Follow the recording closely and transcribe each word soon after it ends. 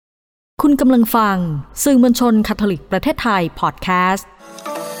คุณกำลังฟังสื่อมวลชนคาทอลิกประเทศไทยพอดแคสต์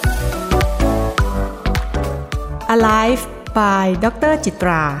Alive by ดร.จิต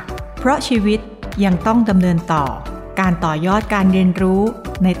รา เพราะชีวิตยังต้องดำเนินต่อการต่อยอดการเรียนรู้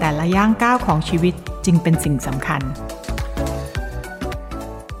ในแต่ละย่างก้าวของชีวิตจึงเป็นสิ่งสำคัญ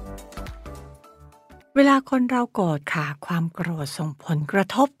เวลาคนเราโกรธค่ะความโกรธส่งผลกระ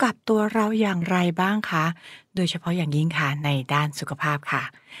ทบกับตัวเราอย่างไรบ้างคะโดยเฉพาะอย่างยิ่งค่ะในด้านสุขภาพค่ะ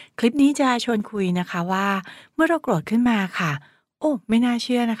คลิปนี้จะชวนคุยนะคะว่าเมื่อเราโกรธขึ้นมาค่ะโอ้ไม่น่าเ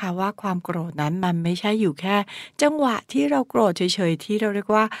ชื่อนะคะว่าความโกรธนั้นมันไม่ใช่อยู่แค่จังหวะที่เราโกรธเฉยๆที่เราเรียก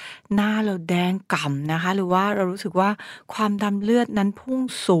ว่าหน้าเราแดงก่ำนะคะหรือว่าเรารู้สึกว่าความดันเลือดนั้นพุ่ง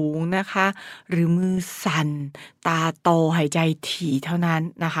สูงนะคะหรือมือสั่นตาโตหายใจถี่เท่านั้น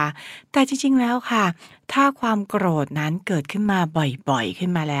นะคะแต่จริงๆแล้วค่ะถ้าความโกรธนั้นเกิดขึ้นมาบ่อยๆขึ้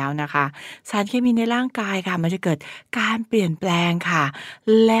นมาแล้วนะคะสารเคมีในร่างกายค่ะมันจะเกิดการเปลี่ยนแปลงค่ะ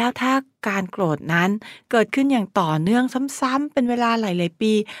แล้วถ้าการโกรธนั้นเกิดขึ้นอย่างต่อเนื่องซ้ำๆเป็นเวลาหลายๆ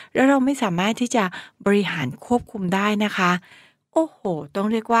ปีแล้วเราไม่สามารถที่จะบริหารควบคุมได้นะคะโอ้โหต้อง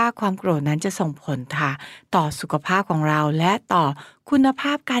เรียกว่าความโกรธนั้นจะส่งผลค่ะต่อสุขภาพของเราและต่อคุณภ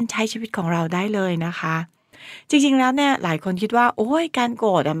าพการใช้ชีวิตของเราได้เลยนะคะจริงๆแล้วเนี่ยหลายคนคิดว่าโอ้ยการโก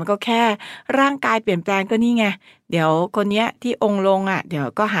รธมันก็แค่ร่างกายเปลี่ยนแปลงก็นี่ไงเดี๋ยวคนเนี้ยที่องค์ลงเดี๋ยว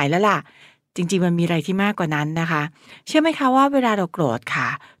ก็หายแล้วล่ะจริงๆมันมีอะไรที่มากกว่านั้นนะคะเชื่อไหมคะว่าเวลาเราโกรธค่ะ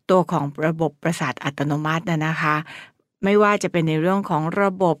ตัวของระบบประสาทอัตโนมัตินะคะไม่ว่าจะเป็นในเรื่องของร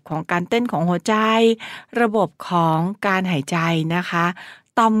ะบบของการเต้นของหัวใจระบบของการหายใจนะคะ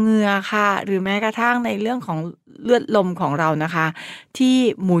ต่อมเหงื่อค่ะหรือแม้กระทั่งในเรื่องของเลือดลมของเรานะคะที่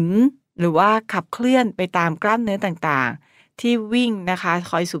หมุนหรือว่าขับเคลื่อนไปตามกล้ามเนื้อต่างๆที่วิ่งนะคะ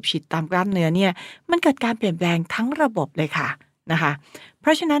คอยสูบฉีดตามกล้ามเนื้อเนี่ยมันเกิดการเปลี่ยนแปลงทั้งระบบเลยค่ะนะคะเพร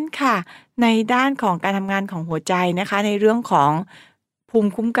าะฉะนั้นค่ะในด้านของการทำงานของหัวใจนะคะในเรื่องของภูมิ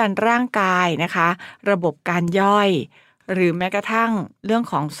คุ้มกันร่างกายนะคะระบบการย่อยหรือแม้กระทั่งเรื่อง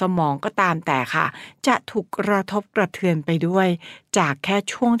ของสมองก็ตามแต่ค่ะจะถูกกระทบกระเทือนไปด้วยจากแค่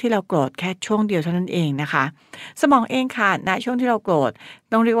ช่วงที่เราโกรธแค่ช่วงเดียวเท่านั้นเองนะคะสมองเองค่ะณช่วงที่เราโกรธ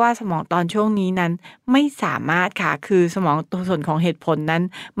ต้องเรียกว่าสมองตอนช่วงนี้นั้นไม่สามารถค่ะคือสมองตัวส่วนของเหตุผลนั้น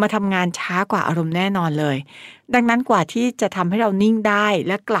มาทำงานช้ากว่าอารมณ์แน่นอนเลยดังนั้นกว่าที่จะทำให้เรานิ่งได้แ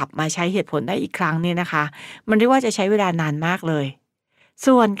ละกลับมาใช้เหตุผลได้อีกครั้งเนี่ยนะคะมันเรียกว่าจะใช้เวลานานมากเลย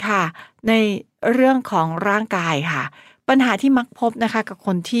ส่วนค่ะในเรื่องของร่างกายค่ะปัญหาที่มักพบนะคะกับค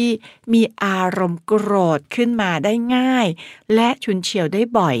นที่มีอารมณ์โกรธขึ้นมาได้ง่ายและฉุนเฉียวได้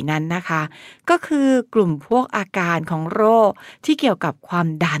บ่อยนั้นนะคะก็คือกลุ่มพวกอาการของโรคที่เกี่ยวกับความ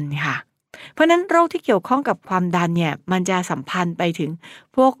ดันค่ะเพราะนั้นโรคที่เกี่ยวข้องกับความดันเนี่ยมันจะสัมพันธ์ไปถึง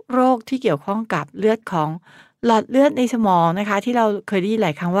พวกโรคที่เกี่ยวข้องกับเลือดของหลอดเลือดในสมองนะคะที่เราเคยได้ยินหล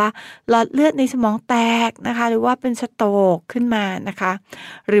ายครั้งว่าหลอดเลือดในสมองแตกนะคะหรือว่าเป็นสโตรกขึ้นมานะคะ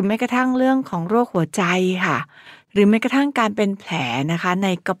หรือแม้กระทั่งเรื่องของโรคหัวใจค่ะหรือแม้กระทั่งการเป็นแผลนะคะใน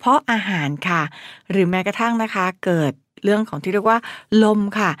กระเพาะอาหารค่ะหรือแม้กระทั่งนะคะเกิดเรื่องของที่เรียกว่าลม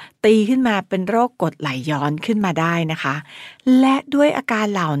ค่ะตีขึ้นมาเป็นโรคกรดไหลย้อนขึ้นมาได้นะคะและด้วยอาการ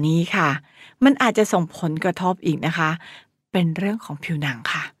เหล่านี้ค่ะมันอาจจะส่งผลกระทบอีกนะคะเป็นเรื่องของผิวหนัง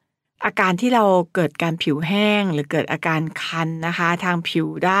ค่ะอาการที่เราเกิดการผิวแห้งหรือเกิดอาการคันนะคะทางผิว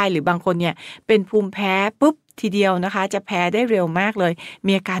ได้หรือบางคนเนี่ยเป็นภูมิแพ้ปุ๊บทีเดียวนะคะจะแพ้ได้เร็วมากเลย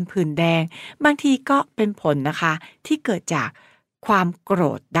มีอาการผื่นแดงบางทีก็เป็นผลนะคะที่เกิดจากความโกร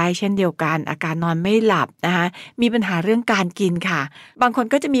ธได้เช่นเดียวกันอาการนอนไม่หลับนะคะมีปัญหาเรื่องการกินค่ะบางคน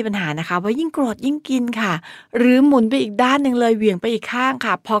ก็จะมีปัญหานะคะว่ายิ่งโกรธยิ่งกินค่ะหรือหมุนไปอีกด้านหนึ่งเลยเหวี่ยงไปอีกข้าง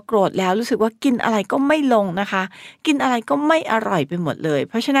ค่ะพอโกรธแล้วรู้สึกว่ากินอะไรก็ไม่ลงนะคะกินอะไรก็ไม่อร่อยไปหมดเลย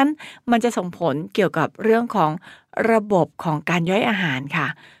เพราะฉะนั้นมันจะส่งผลเกี่ยวกับเรื่องของระบบของการย่อยอาหารค่ะ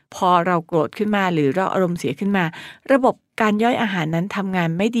พอเราโกรธขึ้นมาหรือเราอารมณ์เสียขึ้นมาระบบการย่อยอาหารนั้นทำงาน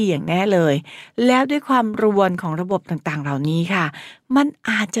ไม่ดีอย่างแน่เลยแล้วด้วยความรวนของระบบต่างๆเหล่านี้ค่ะมัน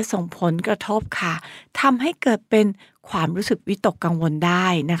อาจจะส่งผลกระทบค่ะทำให้เกิดเป็นความรู้สึกวิตกกังวลได้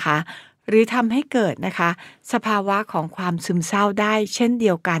นะคะหรือทำให้เกิดนะคะสภาวะของความซึมเศร้าได้เช่นเดี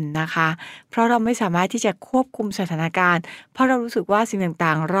ยวกันนะคะเพราะเราไม่สามารถที่จะควบคุมสถานการณ์เพราะเรารู้สึกว่าสิ่งต่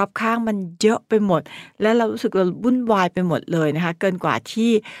างๆรอบข้างมันเยอะไปหมดและเรารู้สึกเราวุ่นวายไปหมดเลยนะคะเกินกว่า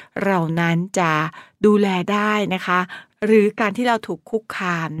ที่เรานั้นจะดูแลได้นะคะหรือการที่เราถูกคุกค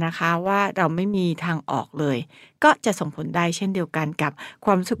ามนะคะว่าเราไม่มีทางออกเลยก็จะส่งผลได้เช่นเดียวกันกับคว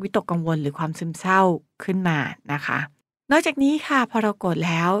ามรู้สึกวิตกกังวลหรือความซึมเศร้าขึ้นมานะคะนอกจากนี้ค่ะพอเราโกรธแ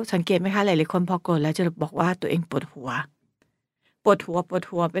ล้วสังเกตไหมคะหลายๆคนพอโกรธแล้วจะบอกว่าตัวเองปวดหัว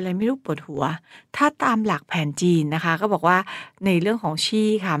เป็นอะไรไม่รู้ปวดหัวถ้าตามหลักแผนจีนนะคะก็บอกว่าในเรื่องของชี่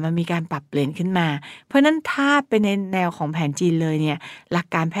ค่ะมันมีการปรับเปลี่ยนขึ้นมาเพราะนั้นถ้าเป็นในแนวของแผนจีนเลยเนี่ยหลัก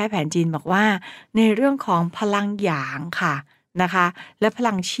การแพทย์แผนจีนบอกว่าในเรื่องของพลังหยางค่ะ นะคะและพ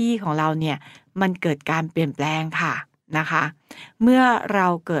ลังชี่ของเราเนี่ยมันเกิดการเปลี่ยนแปลงค่ะนะคะเมื่อเรา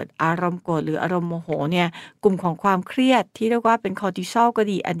เกิดอารมณ์โกรธหรืออารมณ์โมโหเนี่ยกลุ่มของความเครียดที่เรียกว่าเป็นคอร์ติซอลก็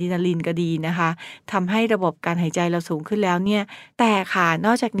ดีอะดรีนาลินก็ดีนะคะทำให้ระบบการหายใจเราสูงขึ้นแล้วเนี่ยแต่ค่ะน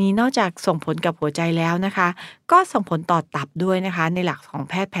อกจากนี้นอกจากส่งผลกับหัวใจแล้วนะคะก็ส่งผลต่อตับด้วยนะคะในหลักของ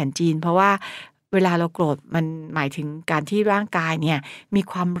แพทย์แผนจีนเพราะว่าเวลาเราโกรธมันหมายถึงการที่ร่างกายเนี่ยมี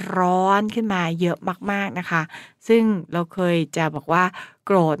ความร้อนขึ้นมาเยอะมากๆนะคะซึ่งเราเคยจะบอกว่าโ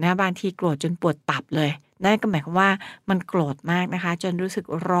กรธนะบางทีโกรธจนปวดตับเลยนั่นก็หมายความว่ามันโกรธมากนะคะจนรู้สึก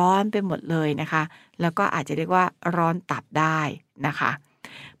ร้อนไปหมดเลยนะคะแล้วก็อาจจะเรียกว่าร้อนตับได้นะคะ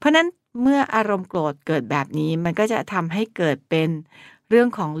เพราะนั้นเมื่ออารมณ์โกรธเกิดแบบนี้มันก็จะทำให้เกิดเป็นเรื่อง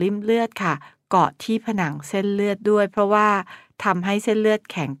ของริ่มเลือดค่ะเกาะที่ผนังเส้นเลือดด้วยเพราะว่าทำให้เส้นเลือด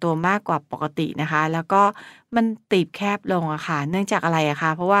แข็งตัวมากกว่าปกตินะคะแล้วก็มันตีบแคบลงอะค่ะเนื่องจากอะไรอะค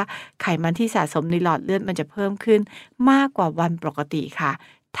ะเพราะว่าไขมันที่สะสมในหลอดเลือดมันจะเพิ่มขึ้นมากกว่าวันปกติค่ะ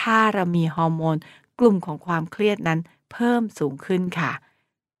ถ้าเรามีฮอร์โมนกลุ่มของความเครียดนั้นเพิ่มสูงขึ้นค่ะ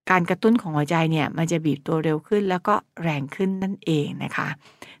การกระตุ้นของหัวใจเนี่ยมันจะบีบตัวเร็วขึ้นแล้วก็แรงขึ้นนั่นเองนะคะ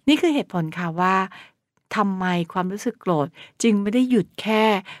นี่คือเหตุผลค่ะว่าทำไมความรู้สึกโกรธจึงไม่ได้หยุดแค่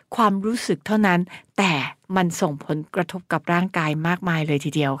ความรู้สึกเท่านั้นแต่มันส่งผลกระทบกับร่างกายมากมายเลยที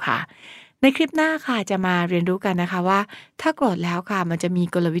เดียวค่ะในคลิปหน้าค่ะจะมาเรียนรู้กันนะคะว่าถ้าโกรธแล้วค่ะมันจะมี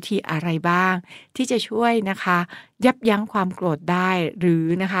กลวิธีอะไรบ้างที่จะช่วยนะคะยับยั้งความโกรธได้หรือ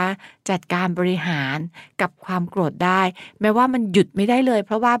นะคะจัดการบริหารกับความโกรธได้แม้ว่ามันหยุดไม่ได้เลยเ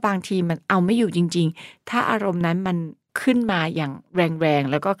พราะว่าบางทีมันเอาไม่อยู่จริงๆถ้าอารมณ์นั้นมันขึ้นมาอย่างแรง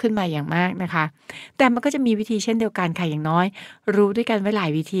ๆแล้วก็ขึ้นมาอย่างมากนะคะแต่มันก็จะมีวิธีเช่นเดียวกันค่ะอย่างน้อยรู้ด้วยกันไว้หลาย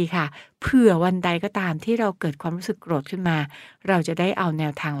วิธีค่ะเผื่อวันใดก็ตามที่เราเกิดความรู้สึกโกรธขึ้นมาเราจะได้เอาแน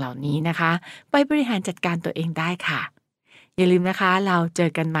วทางเหล่านี้นะคะไปบริหารจัดการตัวเองได้ค่ะอย่าลืมนะคะเราเจอ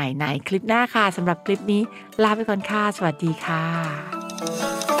กันใหม่ในคลิปหน้าค่ะสำหรับคลิปนี้ลาไปก่อนค่ะสวัสดีค่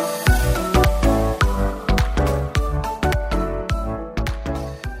ะ